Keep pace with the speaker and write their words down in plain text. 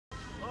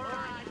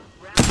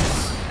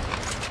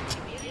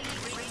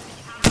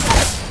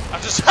I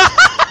just.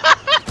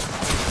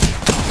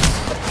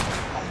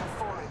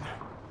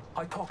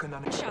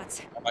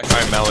 Shots.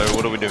 Alright, Mallory,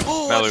 what do we do?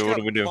 Oh, Mallory, what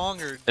do we do?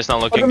 bongered. It's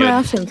not What looking are my good.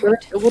 options?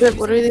 What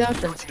are the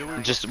options?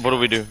 Just, what do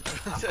we do?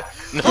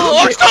 No,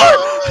 Oh,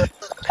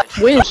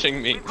 Arkstar! Win.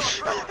 pushing me.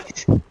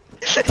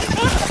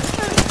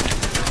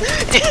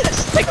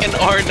 He's taking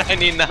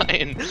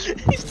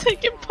R99. He's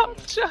taking pop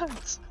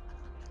shots.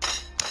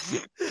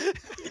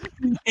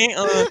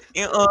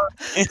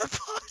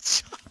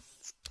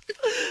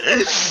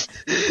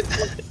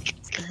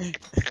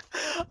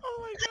 Oh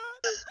my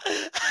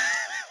god.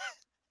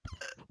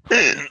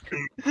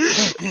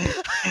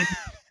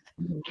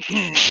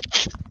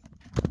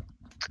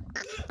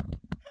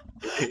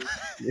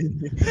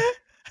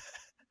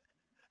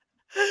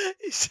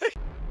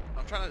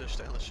 I'm trying to just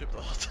stay on the ship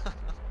the whole time.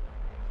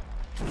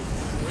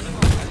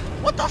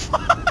 What the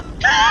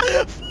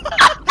fuck?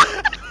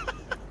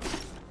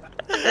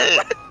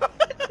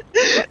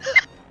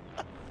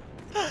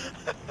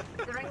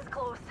 The ring's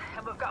close,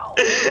 and we've got all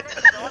minutes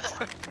to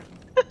dodge.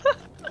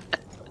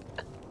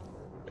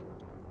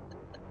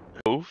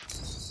 Move.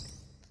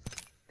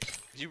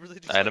 Did you really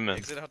just Add him like, in.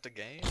 exit out the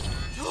game?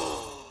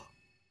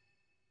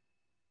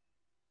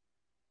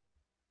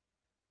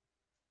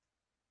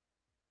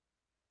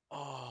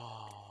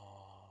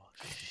 Oh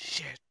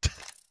shit!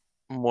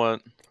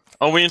 What?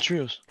 Oh, we in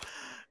trios.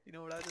 You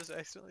know what I just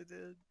accidentally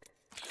did?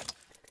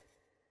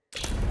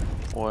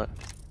 What?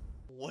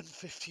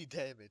 150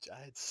 damage. I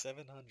had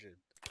 700.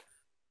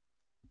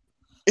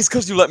 It's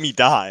because you let me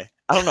die.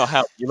 I don't know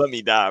how you let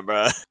me die,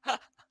 bruh.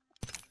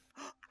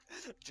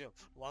 Jim,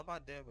 why my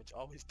damage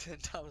always 10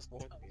 times more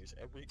than yours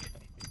every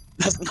game?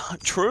 That's not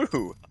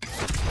true.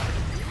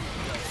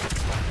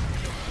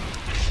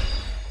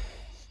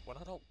 When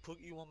I don't put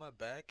you on my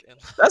back and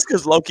That's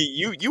because Loki,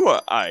 you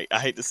are I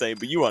hate to say it,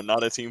 but you are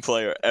not a team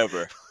player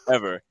ever.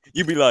 Ever.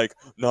 You be like,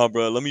 nah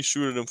bruh, let me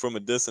shoot at him from a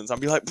distance. I'll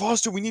be like,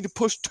 Foster, we need to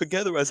push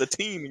together as a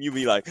team. And you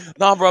be like,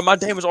 nah bruh, my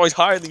damage is always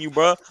higher than you,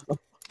 bruh.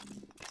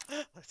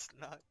 that's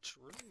not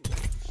true.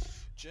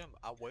 Jim,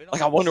 I wait on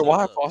Like I your wonder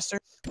why, setups. Foster.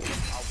 I wait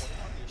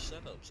on your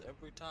setups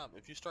every time.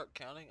 If you start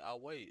counting, I'll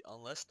wait.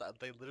 Unless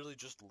they literally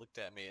just looked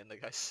at me and the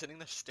guy's sitting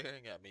there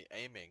staring at me,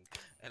 aiming,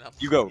 and I'm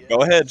You go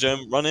ahead,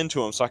 Jim. Run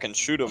into him so I can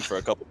shoot him for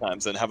a couple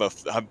times and have a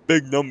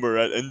big number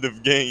at end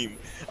of game.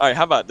 All right,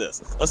 how about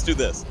this? Let's do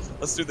this.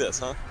 Let's do this,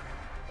 huh?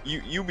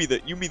 You be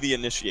the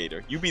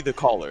initiator. You be the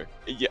caller.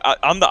 Yeah,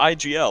 I'm the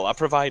IGL. I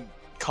provide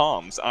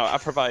comms. I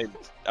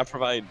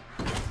provide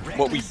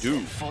what we do.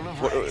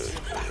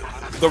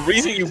 The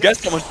reason you get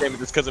so much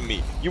damage is because of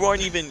me. You are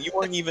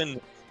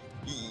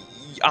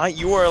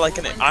like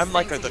I'm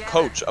like the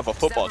coach of a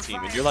football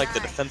team, and you're like the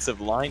defensive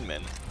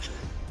lineman.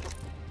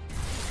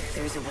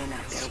 There's a win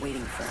out there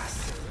waiting for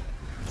us.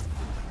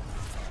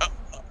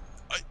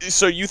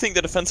 So you think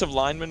the defensive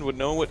lineman would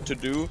know what to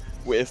do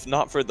if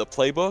not for the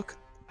playbook?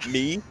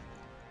 Me?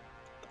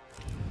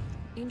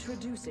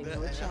 Introducing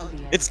your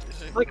champion. It's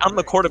like I'm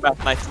the quarterback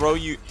and I throw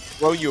you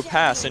a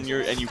pass and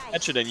you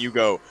catch it and you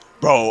go,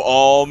 bro,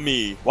 all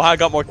me. Why I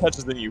got more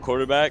catches than you,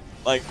 quarterback?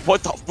 Like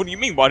what do you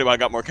mean? Why do I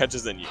got more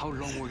catches than you? How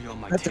long were you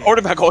on my The team?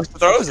 quarterback always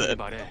throws it.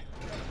 About it.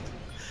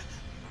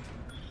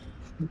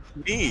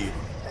 Me.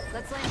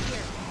 Let's land here.